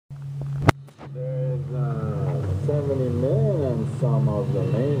70 million and some of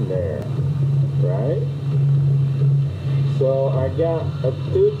them in there, right? So I got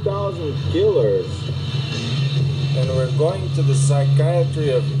 2,000 killers, and we're going to the psychiatry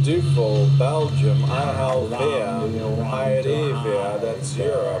of Duvel, Belgium, ILVA, Iadivia, that's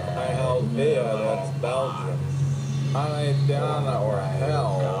Europe, ILVA, that's Belgium, Anadiana or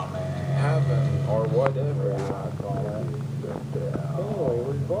hell, heaven, or whatever you want to call it. Anyway,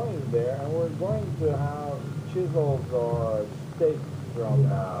 we're going there, and we're going to have chisels or stakes from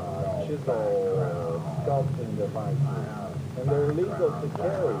chisel sculpting devices. And they're legal to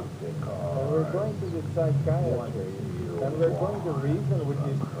carry. And we're going to the psychiatry, and we're going to reason with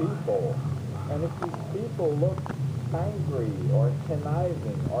these people. And if these people look angry or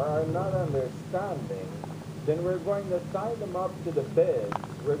conniving or are not understanding, then we're going to tie them up to the bed.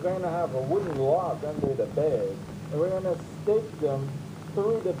 We're going to have a wooden log under the bed, and we're going to stake them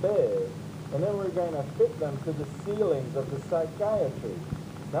through the bed, and then we're going to fit them to the ceilings of the psychiatry.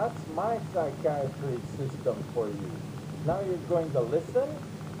 That's my psychiatry system for you. Now you're going to listen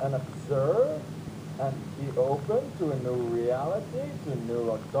and observe and be open to a new reality, to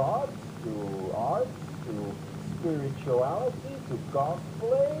new thoughts, to arts, to spirituality, to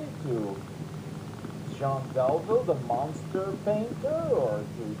cosplay, to Jean Delville, the monster painter, or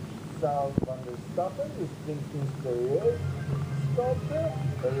to self-understuffing, distinct mysterious sculpture.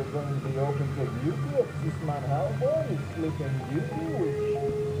 Or you're going to be open to beauty of Sisman Hellboy, his Sleeping Beauty, which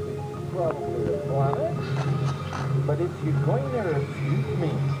is probably a planet. But if you're going to refute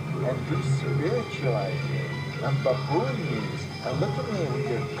me and do spiritualizing and baboon me and look at me with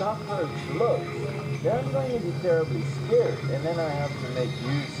your cockroach looks, then I'm going to be terribly scared, and then I have to make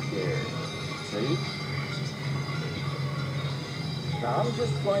you scared. See? Now I'm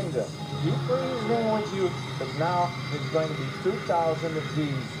just going to keep reasoning with you, but now there's going to be 2,000 of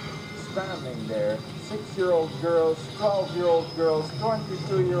these standing there. 6-year-old girls, 12-year-old girls,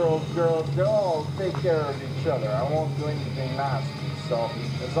 22-year-old girls, they'll all take care of each other. I won't do anything nasty, so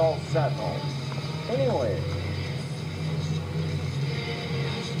it's all settled. Anyway,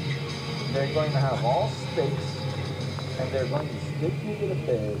 they're going to have all stakes, and they're going to stick you to the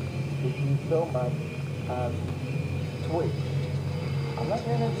bed, stick you so much as twitch. I'm not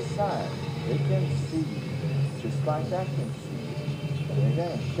going to decide. They can see you, just like I can see you. And they're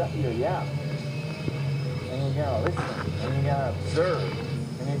going to shut your yap. And you're going to listen, and you're going to observe,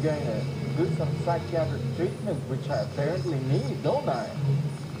 and you're going to do some psychiatric treatment, which I apparently need, don't I?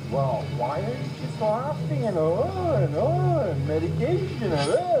 Well, why are you just laughing and medication No,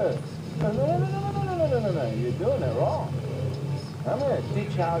 you're doing it wrong. I'm going to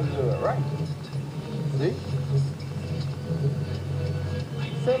teach you how to do it right. See?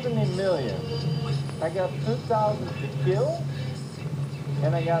 70 million. I got 2,000 to kill,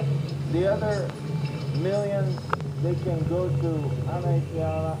 and I got the other millions. They can go to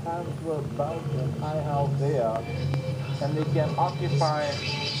Anatiana, Antwerp, Belgium, Ihalvea, and they can occupy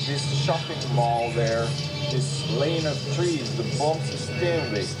this shopping mall there, this lane of trees, the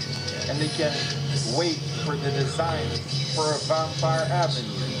Boomsesteenweg, and they can wait for the design for a Vampire Avenue.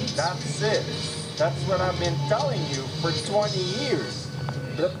 That's it. That's what I've been telling you for 20 years.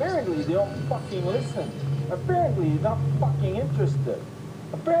 But apparently they don't fucking listen. Apparently you're not fucking interested.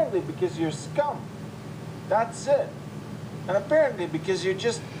 Apparently because you're scum. That's it. And apparently because you're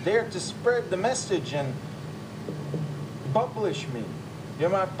just there to spread the message and publish me. You're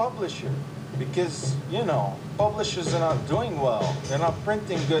my publisher. Because, you know, publishers are not doing well. They're not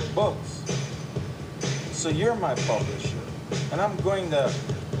printing good books. So you're my publisher. And I'm going to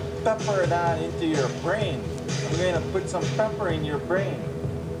pepper that into your brain. I'm going to put some pepper in your brain.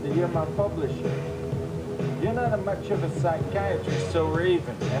 That you're my publisher. You're not much of a psychiatrist, so we're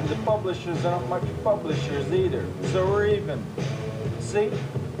even. And the publishers are not much publishers either, so we're even. See?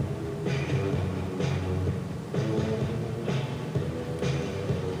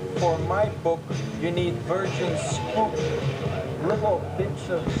 For my book, you need virgin scoop, little bits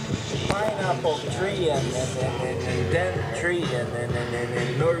of pineapple tree and dent tree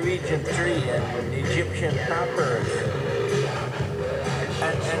and Norwegian tree and Egyptian peppers.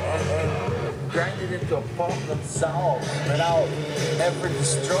 And grind it into a pulp themselves without ever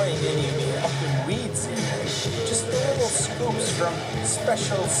destroying any fucking weeds in it. Just little scoops from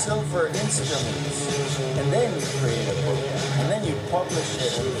special silver instruments. And then you create a book. And then you publish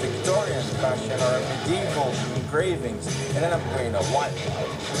it in Victorian fashion or medieval engravings. And then I'm going to what?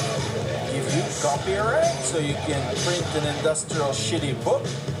 Give you copyright so you can print an industrial shitty book?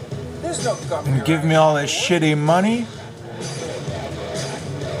 There's no copyright. And give me all this shitty money?